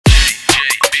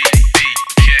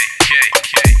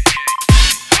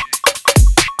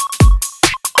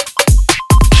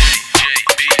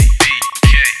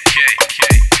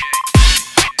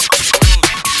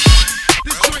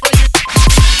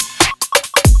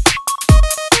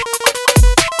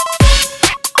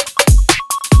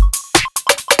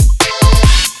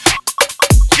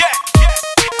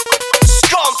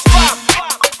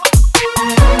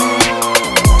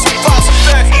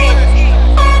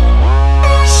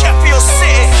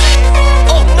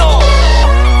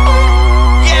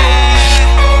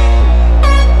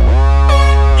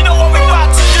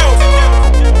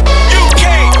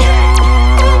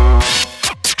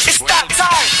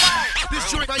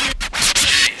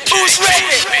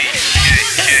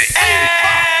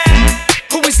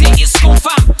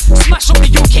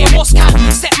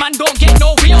man don't get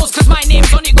no wheels, cause my name's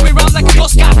on it going round like a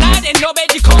bus cat. Lad, and no bed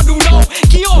you can't do no.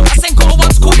 Gio, I send call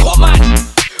once called hot man.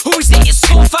 Who is it? It's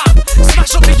SCUMFAM.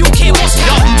 Smash up the UK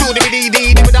Moscow. Do the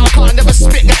BDD, but I can't never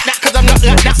spit that, cause I'm not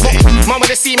like that. Mom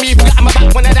wanna see me flat on my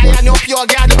back when I die. I know pure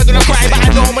girl, never gonna cry, but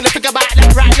I don't wanna think about that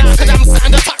right now, cause I'm sat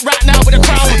on the top right now with a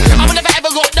crown. I will never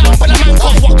ever go down, but a man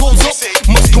can't. What goes up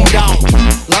must come down.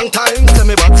 Long time, tell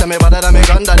me better than me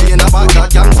granddaddy in a back. That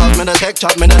youngsters, me the tech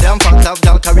chop, me the damn fucked up.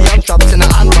 Y'all carry on straps in a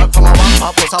handbag from a one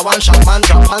pop. Was a one shot man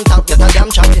drop on top, get a damn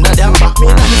chop in a damn back.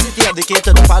 Me in the city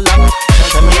educated to fall up.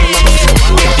 Tell me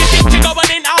you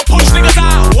going in, I'll push niggas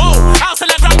out. Whoa, I'll sell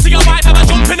a gram to your wife, have a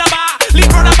jump in the bar.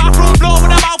 Leave her in the bathroom floor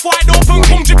with her mouth wide open,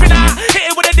 come dripping out.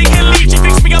 Hit it with a dick and leave. She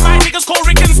thinks me and my niggas call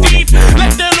Rick and Steve.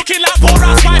 Left there looking like poor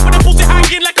ass wife with a pussy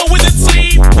hanging like a wizard's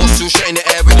sleeve. Bust two shot in the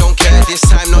air, we don't care. This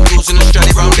time not using a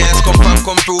strally round there. SCUMFAM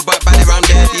come through, but body round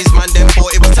there. These man them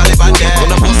thought it was Taliban there.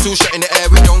 Gonna bust two shot in the air,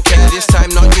 we don't care. This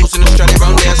time not using a strally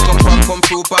round there. SCUMFAM come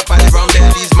through, but body round there.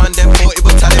 These man them thought it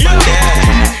was Taliban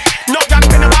there. Not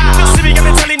ramp in the bar, just sitting in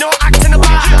the telly, no act in the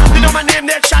bar. They know my name,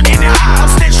 they're chanting it out. On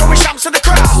stage showing shams to the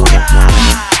crowd.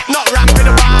 Not ramp in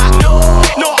the bar,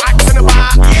 no act in the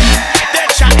bar.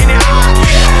 They're chanting it out,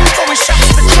 throwing shams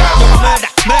to the crowd.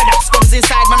 Murder, scums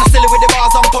inside, man, I still with the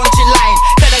bars on punching line.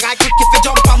 Tell a guy quick if you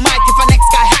jump on mic, if a next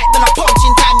guy hype, then I punch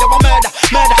in time. Yo, I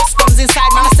murder, scums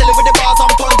inside, man, I still with the bars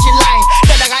on punching line.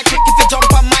 Tell a guy quick if you jump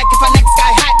on mic, if a next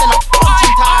guy hype, then I punch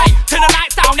in time. Turn the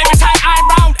lights down every time I'm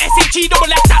round. SCG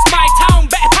double F, that's my town.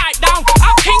 Better pipe down.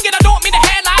 I'm king and I don't mean the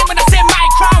hairline when I say my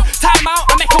crown. Time out,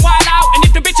 I make a while out, and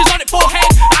if the bitch is on it forehead,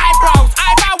 eyebrows.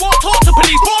 I won't talk to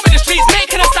police, roam in the streets,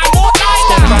 making us stand more line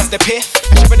down. Scum's the piff,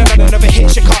 and she been another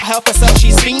hit. She can't help herself,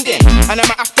 she's fiending. And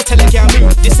I'm after telling her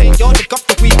move. This ain't your dick off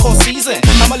the week or season.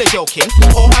 I'm only joking,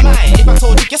 or am I? If I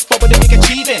told you guess what, would it be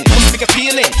achieving? Must be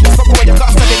appealing. It's not the way you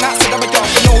got studying that, said I'm a dog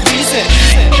for no reason.